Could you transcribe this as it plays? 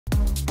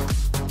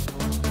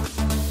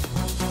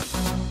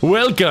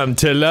Welcome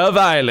to Love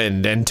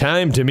Island, and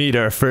time to meet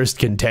our first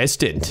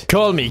contestant.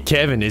 Call me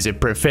Kevin is a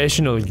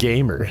professional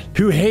gamer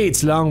who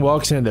hates long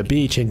walks on the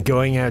beach and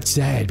going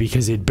outside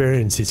because it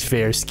burns his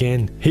fair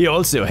skin. He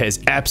also has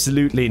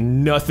absolutely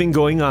nothing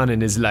going on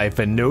in his life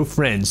and no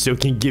friends, so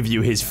can give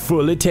you his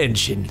full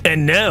attention.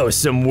 And now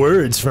some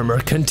words from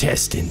our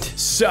contestant.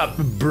 Sup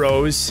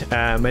bros,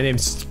 my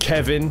name's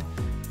Kevin,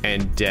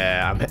 and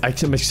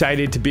I'm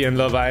excited to be on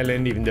Love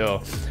Island, even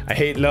though I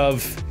hate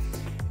love.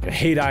 I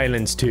hate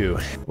islands too.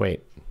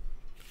 Wait,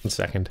 1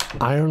 second.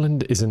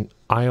 Ireland is an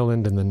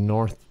island in the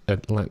North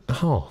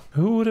Atlantic. Oh,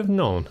 who would have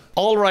known?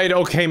 All right,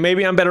 okay,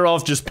 maybe I'm better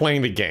off just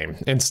playing the game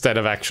instead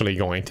of actually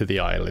going to the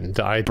island.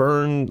 I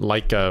burn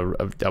like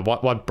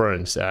what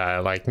burns?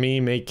 Like me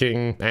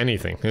making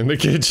anything in the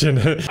kitchen.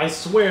 I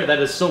swear that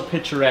is so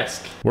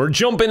picturesque. We're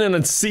jumping in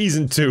on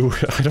season 2.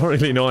 I don't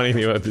really know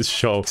anything about this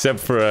show except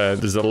for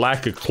there's a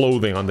lack of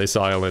clothing on this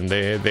island.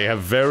 They have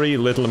very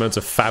little amounts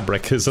of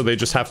fabric, so they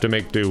just have to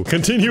make do.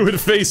 Continue with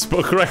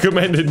Facebook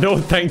recommended. No,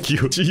 thank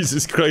you.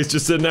 Jesus Christ,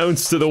 just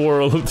announce to the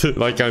world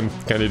like I'm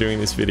kind of doing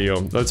this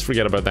video. Let's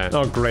forget about that.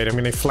 Oh great, I'm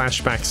getting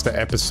flashbacks to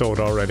episode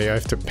already. I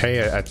have to pay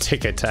a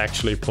ticket to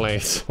actually play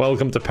it.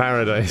 Welcome to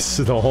paradise,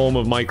 the home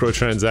of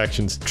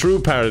microtransactions. True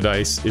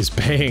paradise is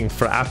paying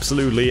for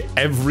absolutely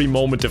every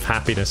moment of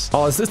happiness.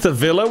 Oh, is this the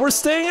villa we're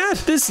staying at?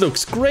 This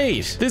looks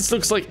great. This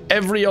looks like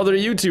every other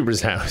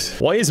YouTuber's house.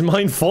 Why is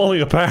mine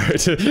falling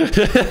apart?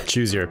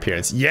 Choose your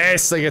appearance.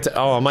 Yes, I get to—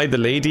 oh, am I the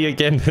lady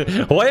again?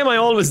 Why am I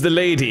always the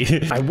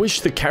lady? I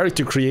wish the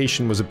character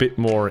creation was a bit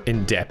more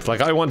in-depth.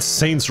 Like, I want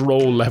Saints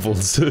Row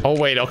levels. Oh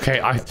wait, okay,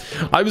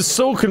 I was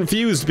so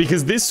confused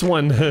because this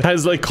one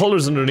has like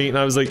colors underneath and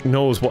I was like,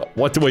 no,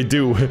 what do I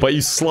do? But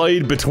you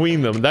slide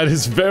between them. That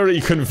is very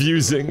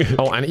confusing.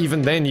 Oh, and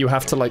even then you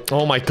have to like—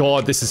 oh my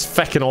god, this is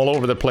fecking all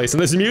over the place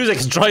and this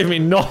music's driving me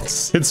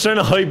nuts. It's trying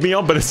to hype me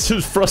up, but it's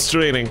just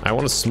frustrating. I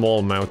want a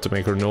small mouth to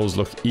make her nose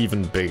look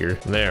even bigger.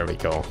 There we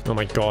go. Oh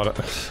my god.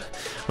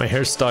 My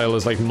hairstyle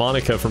is like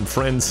Monica from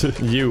Friends.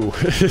 You,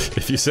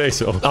 if you say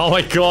so. Oh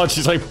my god,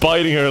 she's like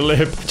biting her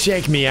lip.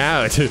 Check me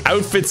out.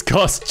 Outfits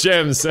cost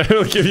gems.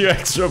 I'll give you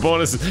extra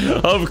bonuses.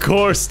 Of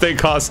course they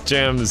cost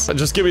gems.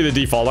 Just give me the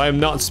default. I am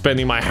not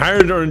spending my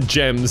hard-earned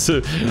gems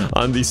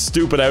on these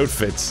stupid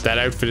outfits. That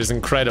outfit is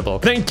incredible.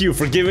 Thank you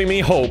for giving me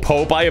hope.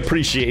 Hope, I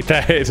appreciate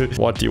that.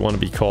 What do you want to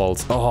be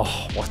called?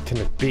 Oh, what can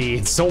it be?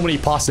 It's so many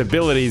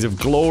possibilities of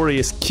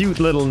glorious, cute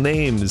little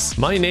names.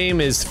 My name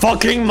is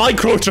fucking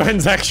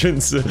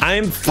microtransactions.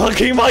 I'm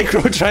fucking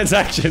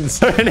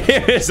microtransactions. Her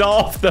name is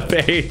off the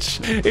page.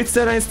 It's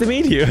so nice to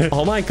meet you.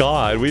 Oh my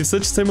god, we have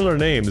such similar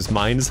names.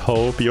 Mine's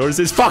Hope, yours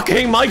is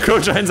fucking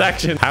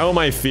microtransaction. How am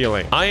I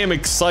feeling? I am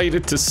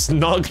excited to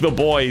snog the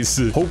boys.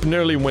 Hope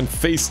nearly went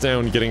face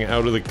down getting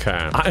out of the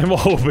car. I'm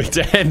hoping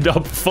to end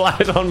up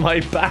flat on my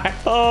back.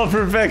 Oh,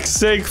 for feck's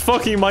sake,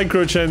 fucking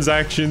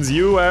microtransactions.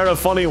 You are a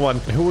funny one.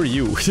 Who are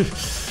you?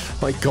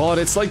 My god,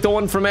 it's like the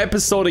one from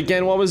episode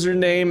again. What was her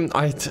name?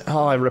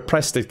 I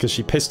repressed it because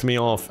she pissed me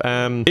off.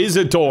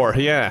 Isadore,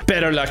 yeah.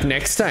 Better luck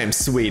next time,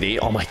 sweetie.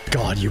 Oh my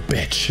god, you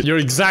bitch. You're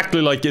exactly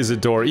like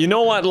Isadore. You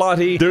know what,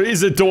 Lottie? There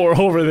is a door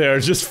over there.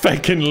 Just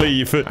feckin'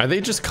 leave. Are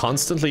they just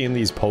constantly in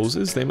these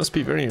poses? They must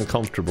be very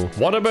uncomfortable.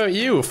 What about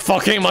you?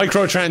 Fucking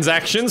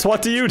microtransactions?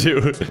 What do you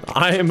do?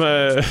 I'm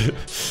a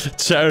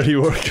charity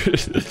worker.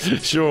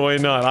 Sure, why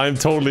not? I'm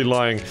totally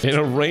lying. In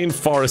a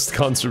rainforest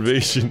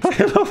conservation.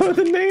 I love how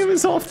the name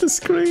is off the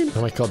screen.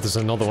 Oh my god, there's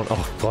another one.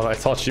 Oh god, I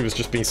thought she was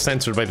just being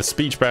censored by the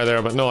speech bar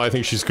there, but no, I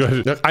think she's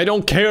good. Look, I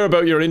don't care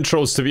about your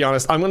intros, to be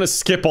honest. I'm gonna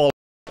skip all.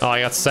 Oh,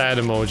 I got sad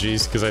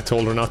emojis because I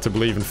told her not to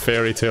believe in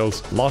fairy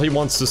tales. Lottie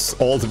wants us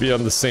all to be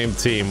on the same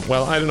team.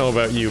 Well, I don't know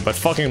about you, but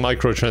fucking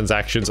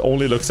microtransactions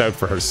only looks out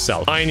for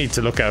herself. I need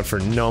to look out for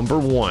number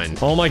 1.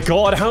 Oh my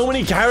god, how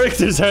many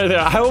characters are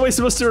there? How am I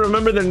supposed to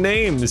remember their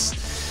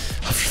names?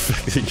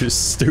 Your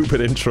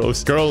stupid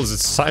intros. Girls,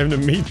 it's time to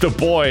meet the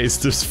boys.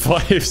 There's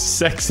 5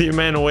 sexy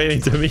men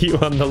waiting to meet you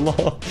on the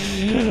lawn.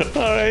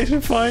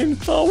 Alright, fine.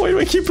 Oh, why do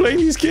I keep playing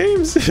these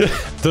games?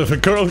 The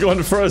girl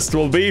going first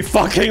will be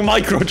fucking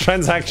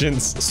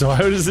microtransactions. So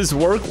how does this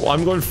work? Well,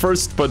 I'm going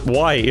first, but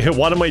why?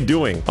 What am I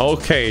doing?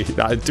 Okay,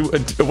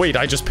 wait,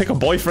 I just pick a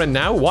boyfriend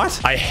now?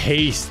 What? I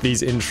hate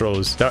these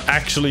intros. They're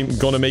actually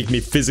gonna make me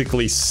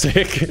physically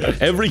sick.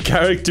 Every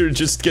character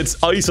just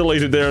gets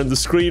isolated there on the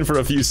screen for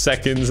a few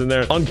seconds and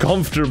they're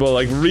uncomfortable,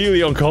 like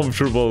really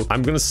uncomfortable.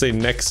 I'm gonna say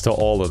next to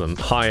all of them.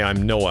 Hi,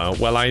 I'm Noah.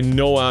 Well, I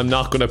know I'm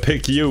not gonna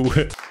pick you.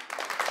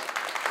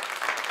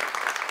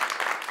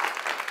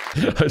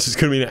 I'm just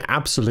gonna be an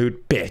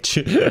absolute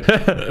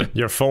bitch.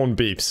 Your phone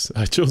beeps.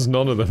 I chose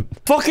none of them.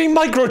 Fucking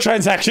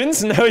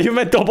microtransactions. Now you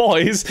met the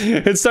boys.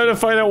 It's time to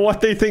find out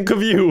what they think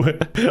of you.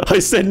 I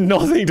said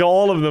nothing to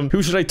all of them.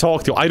 Who should I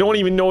talk to? I don't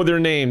even know their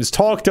names.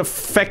 Talk to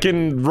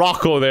feckin'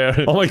 Rocco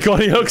there. Oh my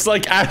god, he looks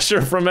like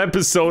Asher from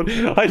episode.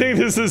 I think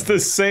this is the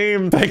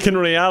same feckin'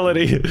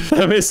 reality.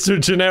 Mr.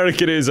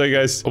 Generic it is, I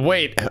guess.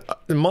 Wait,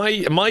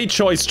 my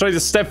choice tried to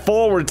step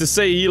forward to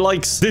say he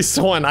likes this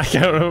one. I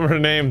can't remember her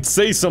name.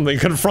 Say something.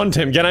 Confront confront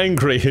him, get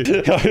angry.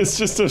 I was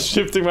just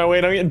shifting my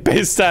weight. I'm getting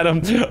pissed at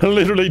him. I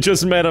literally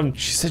just met him.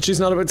 She said she's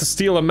not about to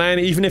steal a man,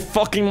 even if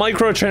fucking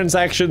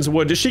microtransactions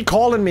would. Is she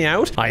calling me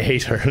out? I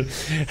hate her.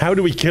 How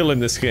do we kill in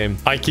this game?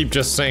 I keep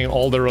just saying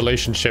all the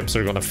relationships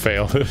are gonna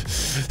fail.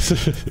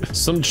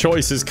 Some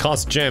choices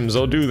cost gems.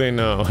 Oh, do they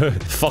know?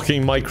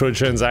 Fucking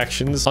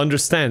microtransactions.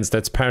 Understands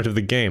that's part of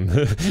the game.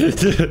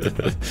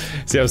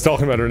 See, I was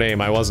talking about her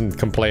name. I wasn't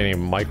complaining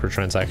about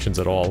microtransactions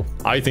at all.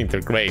 I think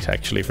they're great,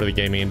 actually, for the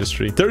gaming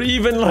industry. They're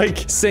even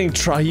like saying,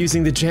 try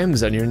using the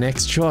gems on your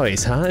next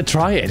choice, huh?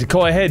 Try it.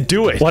 Go ahead,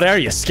 do it. What, are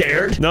you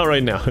scared? Not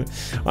right now.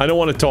 I don't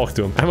want to talk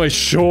to him. Am I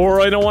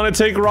sure I don't want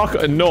to take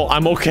Rock? No,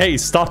 I'm okay.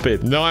 Stop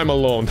it. No, I'm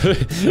alone.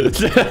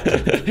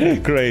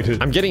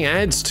 Great. I'm getting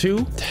ads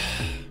too.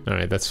 All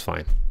right, that's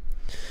fine.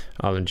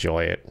 I'll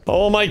enjoy it.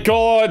 Oh my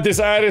god, this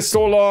ad is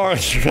so long.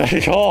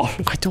 Oh,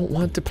 I don't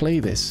want to play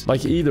this.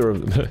 Like either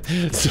of them.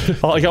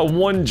 Oh, I got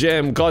 1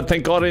 gem. God,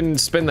 thank god I didn't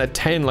spend that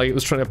 10 like it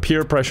was trying to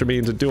peer pressure me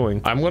into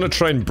doing. I'm gonna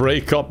try and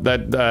break up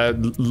that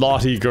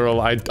Lottie girl.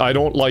 I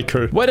don't like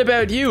her. What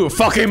about you?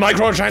 Fucking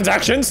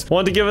microtransactions?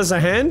 Want to give us a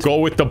hand? Go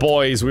with the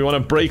boys. We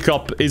want to break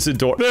up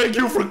Isidore. Thank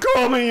you for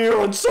coming here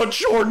on such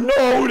short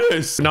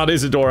notice. Not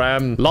Isidore,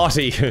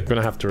 Lottie. I'm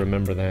gonna have to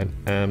remember that.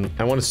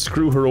 I want to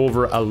screw her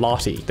over a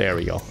Lottie. There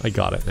we go. I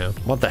got it now.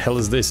 What the hell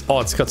is this? Oh,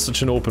 it's got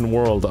such an open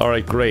world. All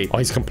right, great. Oh,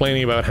 he's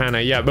complaining about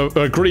Hannah. Yeah, but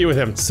agree with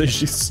him. Say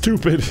she's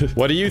stupid.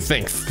 What do you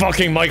think?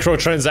 Fucking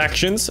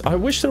microtransactions? I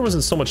wish there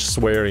wasn't so much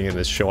swearing in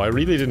this show. I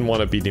really didn't want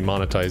to be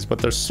demonetized, but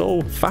they're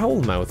so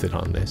foul-mouthed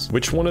on this.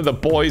 Which one of the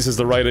boys has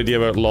the right idea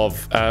about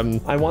love?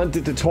 I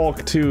wanted to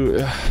talk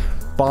to...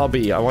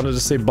 Bobby. I wanted to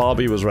say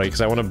Bobby was right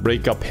because I want to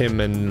break up him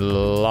and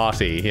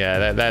Lottie.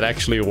 Yeah, that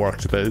actually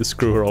worked. The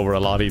screw her over a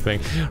Lottie thing.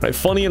 Right,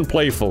 funny and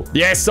playful.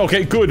 Yes,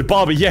 okay, good.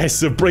 Bobby,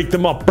 yes. Break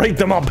them up. Break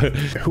them up.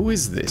 Who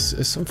is this?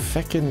 Some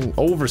feckin'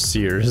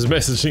 overseer is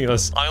messaging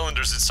us.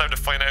 Islanders, it's time to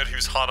find out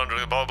who's hot under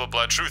the blah blah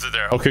blah. Truth is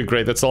there. Okay,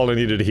 great. That's all I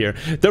needed to hear.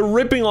 They're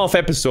ripping off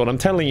episode. I'm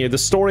telling you, the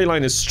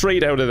storyline is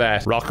straight out of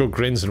that. Rocco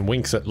grins and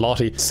winks at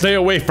Lottie. Stay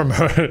away from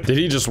her. Did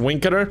he just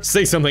wink at her?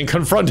 Say something.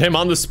 Confront him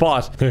on the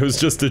spot. It was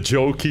just a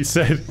joke, he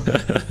said.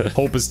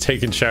 Hope is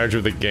taking charge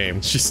of the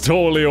game. She's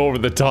totally over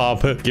the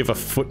top. Give a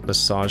foot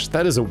massage.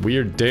 That is a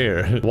weird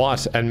dare.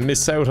 What? And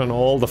miss out on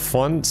all the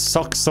fun?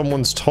 Suck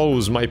someone's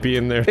toes might be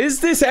in there. Is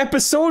this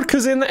episode?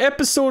 Because in the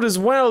episode as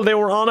well, they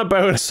were on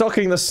about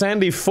sucking the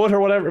sandy foot or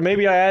whatever.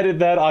 Maybe I added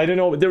that. I don't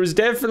know. There was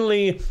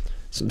definitely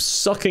some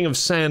sucking of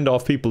sand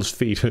off people's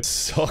feet.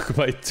 Suck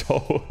my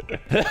toe.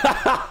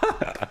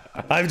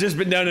 I've just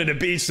been down at the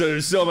beach, so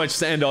there's so much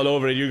sand all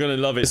over it. You're gonna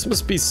love it. This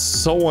must be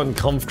so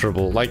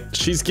uncomfortable. Like,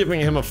 she's giving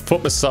him a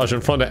foot massage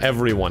in front of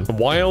everyone.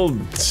 While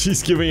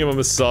she's giving him a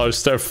massage,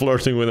 start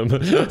flirting with him.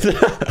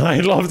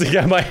 I'd love to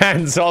get my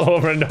hands all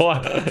over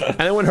Noah. And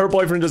then when her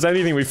boyfriend does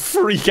anything, we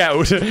freak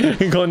out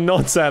and go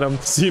nuts at him.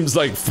 Seems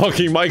like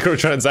fucking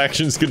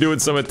microtransactions could do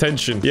with some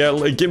attention. Yeah,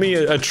 like, give me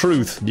a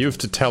truth. You have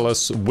to tell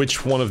us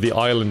which one of the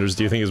Islanders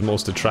do you think is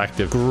most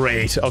attractive?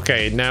 Great.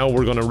 Okay, now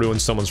we're gonna ruin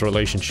someone's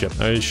relationship.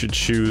 I should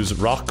choose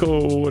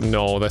Rocco.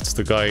 No, that's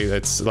the guy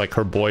that's like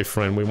her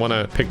boyfriend. We want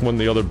to pick one of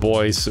the other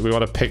boys. We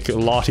want to pick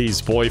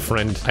Lottie's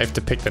boyfriend. I have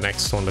to pick the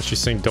next one, but she's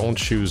saying don't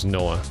choose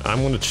Noah.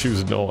 I'm gonna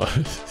choose Noah.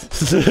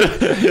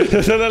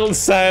 The little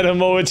sad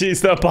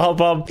emojis that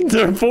pop up.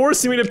 They're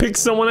forcing me to pick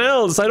someone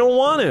else. I don't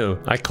want to.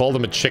 I called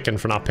him a chicken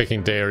for not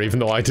picking Dare, even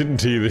though I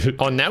didn't either.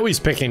 Oh, now he's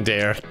picking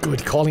Dare.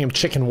 Good, calling him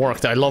chicken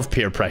worked. I love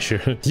peer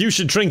pressure. You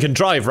should drink and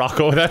drive,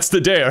 Rocco. That's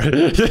the Dare.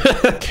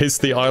 Kiss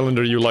the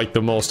Islander you like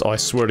the most. Oh, I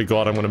swear to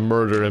God, I'm gonna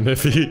murder him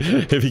if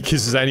he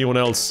kisses anyone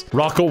else.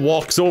 Rocco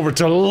walks over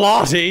to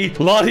Lottie.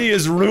 Lottie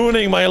is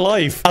ruining my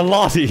life. A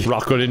Lottie.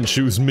 Rocco didn't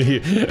choose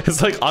me.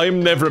 It's like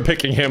I'm never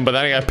picking him, but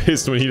then I got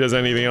pissed when he does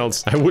anything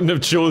else. I wouldn't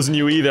have chosen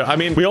you either. I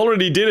mean, we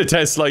already did a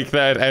test like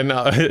that, and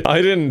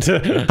I didn't.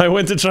 I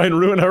went to try and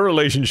ruin her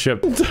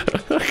relationship.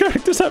 Our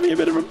character's having a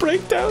bit of a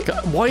breakdown.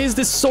 God, why is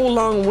this so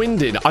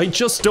long-winded? I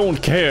just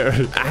don't care.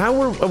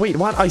 Wait,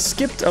 what? I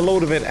skipped a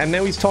load of it, and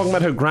now he's talking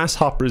about how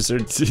grasshoppers are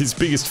his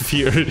biggest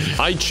fear.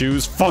 I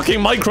choose fucking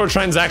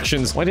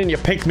microtransactions. Why didn't you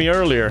pick me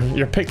earlier?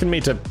 You're picking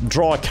me to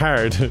draw a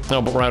card.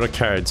 No, but we're out of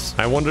cards.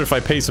 I wonder if I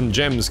pay some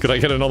gems, could I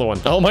get another one?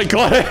 Oh my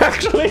God, I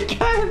actually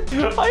can.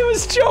 I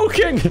was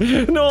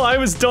joking. No, I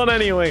was done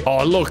anyway.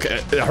 Oh, look,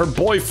 her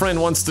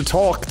boyfriend wants to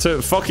talk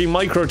to fucking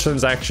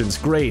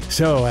microtransactions. Great.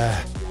 So,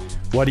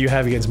 what do you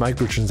have against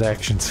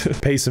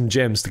microtransactions? Pay some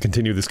gems to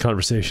continue this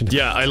conversation.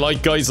 Yeah, I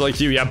like guys like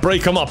you. Yeah,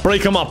 break him up,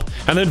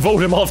 and then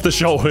vote him off the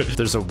show.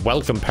 There's a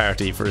welcome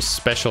party for a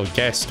special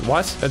guest.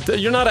 What?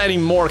 You're not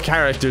adding more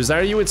characters,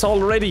 are you? It's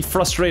already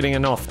frustrating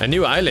enough. A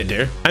new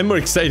Islander? I'm more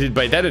excited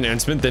by that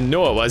announcement than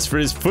Noah was for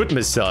his foot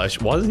massage.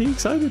 Was he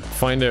excited?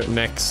 Find out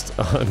next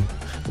on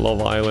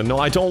Love Island. No,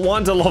 I don't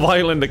want a Love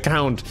Island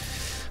account.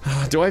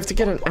 Do I have to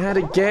get an ad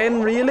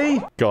again?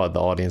 Really? God, the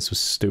audience was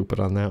stupid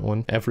on that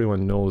one.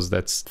 Everyone knows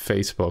that's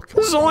Facebook.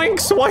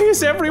 Zoinks! Why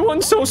is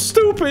everyone so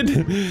stupid?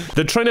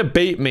 They're trying to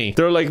bait me.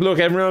 They're like, look,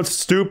 everyone's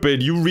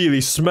stupid. You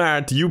really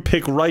smart. You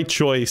pick right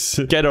choice.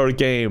 Get our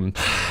game.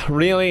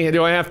 Really?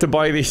 Do I have to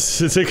buy these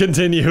to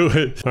continue?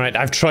 Alright,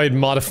 I've tried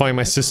modifying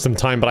my system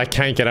time, but I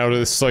can't get out of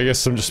this, so I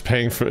guess I'm just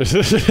paying for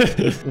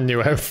it.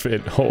 New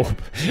outfit.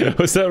 Hope.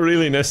 Was that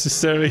really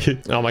necessary?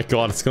 Oh my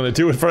god, it's gonna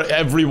do it for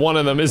every one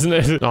of them, isn't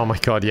it? Oh my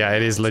god, yeah,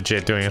 it is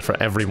legit doing it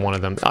for every one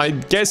of them. I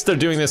guess they're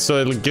doing this so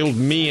it'll guilt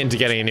me into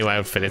getting a new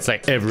outfit. It's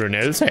like everyone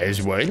else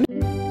has one.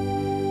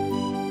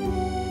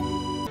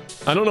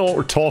 I don't know what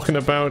we're talking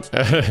about.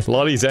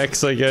 Lottie's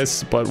ex, I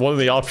guess, but one of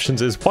the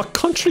options is, what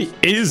country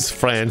is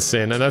France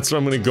in? And that's what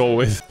I'm gonna go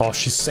with. Oh,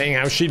 she's saying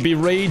how she'd be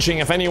raging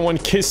if anyone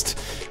kissed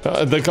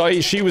the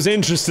guy she was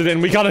interested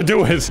in. We gotta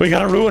do it. We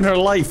gotta ruin her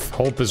life.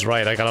 Hope is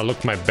right. I gotta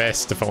look my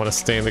best if I want to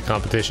stay in the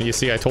competition. You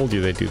see, I told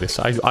you they'd do this.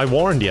 I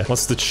warned you.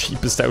 What's the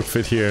cheapest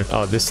outfit here?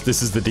 Oh, this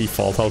is the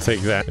default. I'll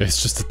take that.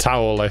 It's just a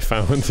towel I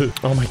found.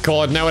 Oh my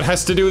god, now it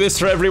has to do this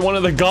for every one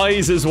of the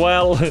guys as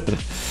well.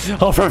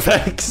 Oh, for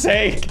feck's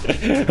sake.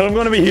 I'm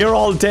gonna be here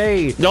all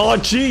day. Oh,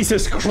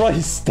 Jesus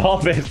Christ,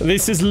 stop it.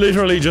 This is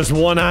literally just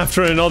one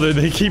after another.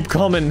 They keep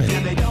coming.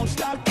 And they don't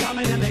stop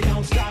coming, and they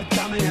don't stop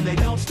coming, and they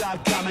don't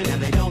stop coming,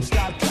 and they don't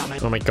stop coming.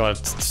 Oh my god,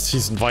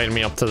 she's inviting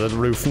me up to the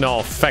roof.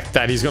 No, feck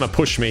that. He's gonna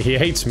push me. He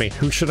hates me.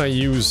 Who should I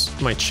use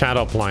my chat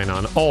up line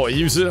on? Oh,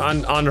 use it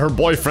on her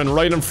boyfriend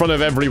right in front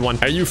of everyone.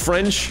 Are you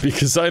French?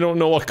 Because I don't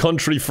know what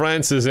country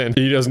France is in.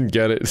 He doesn't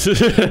get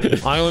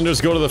it.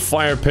 Islanders, go to the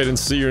fire pit and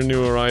see your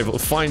new arrival.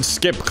 Fine,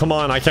 Skip, come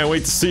on. I can't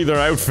wait to see their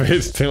outfit. I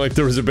feel like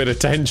there was a bit of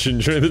tension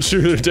during the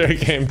Truth or Dare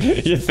game.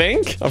 You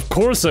think? Of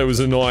course I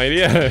was annoyed,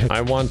 yeah. I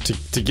want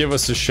to give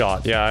us a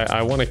shot. Yeah,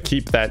 I want to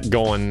keep that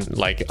going,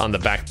 like, on the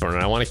back burner.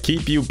 I want to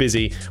keep you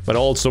busy, but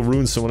also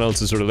ruin someone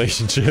else's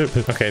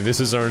relationship. Okay, this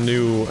is our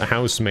new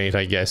housemate,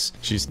 I guess.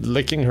 She's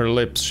licking her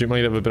lips. She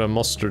might have a bit of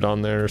mustard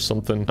on there or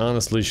something.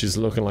 Honestly, she's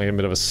looking like a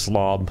bit of a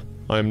slob.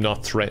 I'm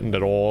not threatened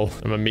at all.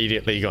 I'm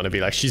immediately gonna be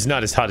like, she's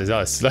not as hot as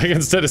us. Like,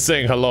 instead of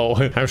saying hello,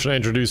 how should I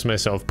introduce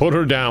myself? Put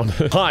her down.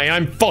 Hi,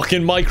 I'm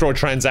fucking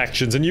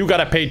microtransactions, and you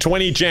gotta pay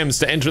 20 gems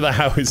to enter the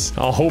house.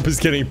 Oh, Hope is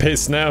getting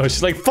pissed now.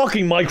 She's like,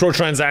 fucking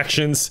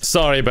microtransactions.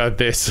 Sorry about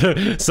this.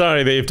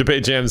 Sorry, they have to pay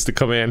gems to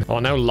come in. Oh,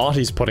 now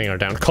Lottie's putting her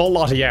down. Call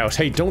Lottie out.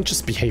 Hey, don't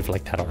just behave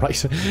like that,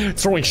 alright?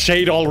 Throwing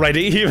shade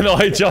already, even though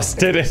I just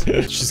did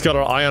it. She's got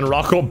her eye on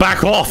Rocco.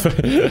 Back off.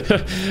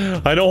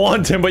 I don't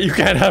want him, but you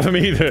can't have him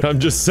either. I'm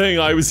just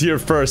saying I was here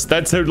first.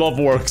 That's how love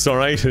works,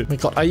 alright? Oh my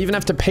god, I even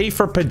have to pay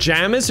for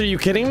pajamas? Are you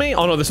kidding me?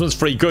 Oh no, this one's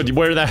free. Good, you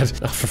wear that.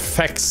 Oh, for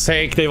feck's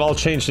sake, they've all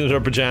changed into their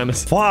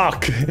pajamas.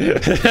 Fuck!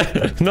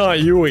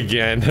 Not you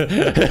again.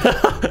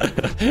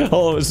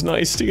 Oh, it's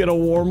nice to get a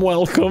warm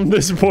welcome,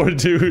 this poor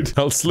dude.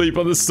 I'll sleep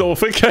on the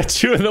sofa,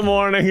 catch you in the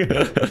morning.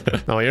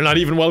 No, you're not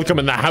even welcome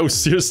in the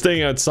house. You're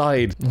staying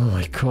outside. Oh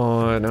my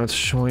god, now it's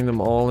showing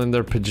them all in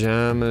their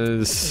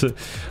pajamas.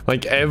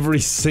 Like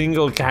every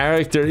single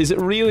character. Is it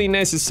really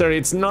necessary?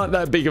 It's not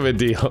that big of a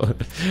deal.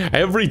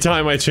 Every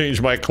time I change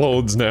my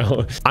clothes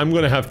now, I'm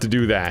gonna have to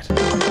do that.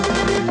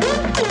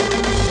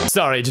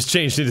 Sorry, I just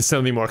changed it to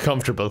something more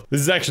comfortable. This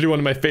is actually one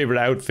of my favorite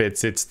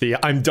outfits. It's the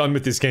I'm done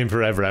with this game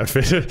forever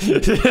outfit.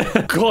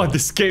 God,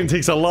 this game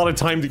takes a lot of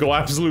time to go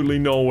absolutely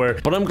nowhere.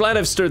 But I'm glad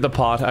I've stirred the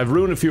pot. I've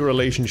ruined a few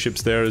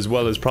relationships there, as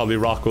well as probably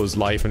Rocco's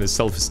life and his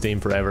self-esteem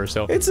forever.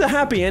 So it's a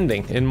happy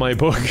ending in my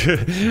book.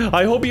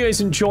 I hope you guys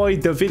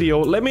enjoyed the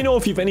video. Let me know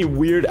if you have any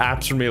weird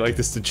apps for me like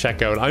this to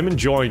check out. I'm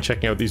enjoying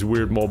checking out these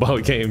weird mobile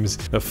games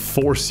that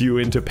force you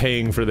into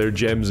paying for their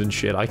gems and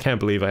shit. I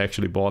can't believe I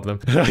actually bought them.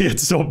 I get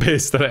so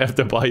pissed that I have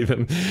to buy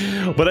them.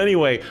 But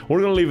anyway, we're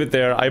gonna leave it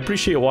there. I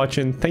appreciate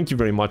watching. Thank you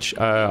very much.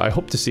 I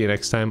hope to see you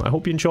next time. I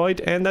hope you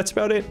enjoyed, and that's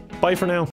about it. Bye for now.